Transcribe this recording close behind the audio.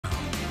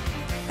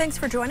Thanks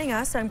for joining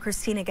us. I'm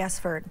Christina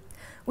Gesford.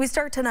 We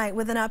start tonight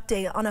with an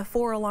update on a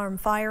 4-alarm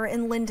fire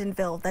in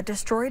Lyndonville that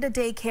destroyed a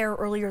daycare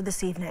earlier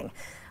this evening.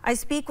 I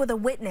speak with a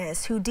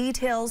witness who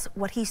details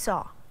what he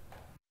saw.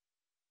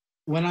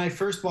 When I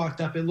first walked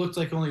up, it looked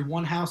like only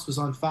one house was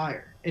on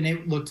fire, and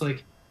it looked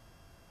like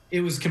it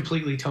was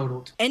completely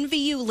totaled.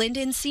 NVU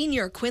Lyndon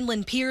senior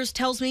Quinlan Pierce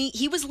tells me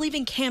he was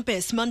leaving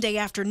campus Monday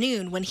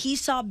afternoon when he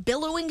saw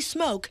billowing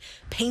smoke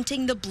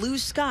painting the blue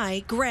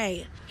sky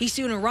gray. He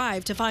soon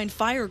arrived to find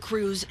fire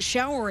crews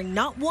showering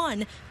not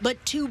one, but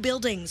 2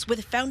 buildings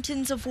with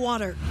fountains of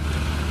water.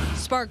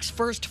 Sparks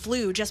first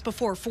flew just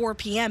before 4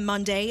 p.m.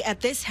 Monday at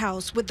this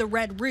house with the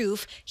red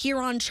roof here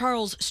on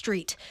Charles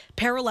Street,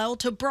 parallel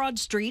to Broad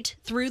Street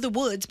through the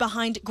woods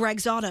behind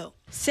Greg's Auto.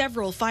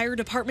 Several fire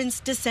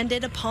departments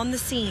descended upon the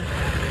scene.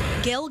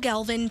 Gail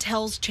Galvin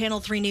tells Channel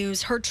 3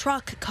 News her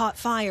truck caught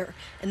fire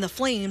and the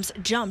flames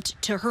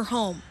jumped to her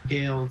home.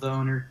 Gail, the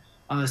owner,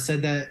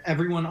 said that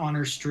everyone on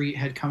her street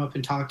had come up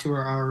and talked to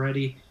her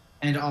already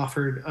and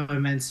offered an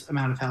immense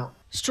amount of help.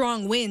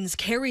 Strong winds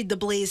carried the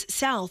blaze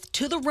south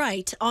to the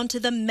right onto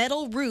the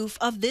metal roof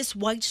of this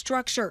white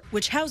structure,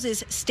 which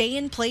houses Stay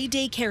and Play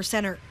Daycare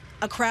Center.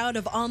 A crowd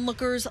of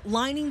onlookers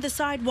lining the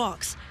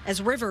sidewalks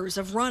as rivers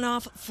of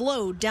runoff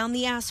flowed down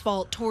the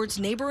asphalt towards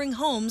neighboring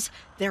homes,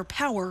 their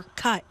power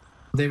cut.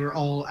 They were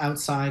all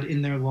outside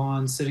in their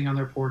lawns, sitting on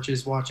their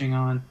porches, watching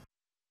on.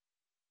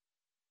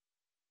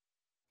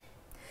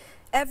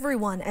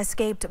 Everyone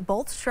escaped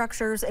both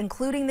structures,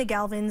 including the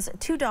Galvins'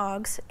 2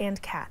 dogs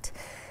and cat.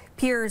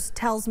 Piers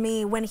tells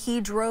me when he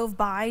drove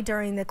by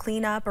during the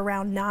cleanup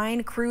around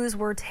 9, crews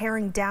were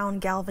tearing down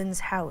Galvin's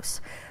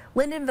house.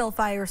 Lyndonville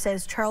Fire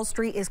says Charles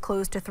Street is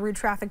closed to through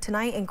traffic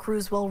tonight and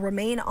crews will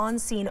remain on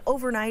scene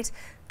overnight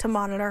to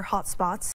monitor hotspots.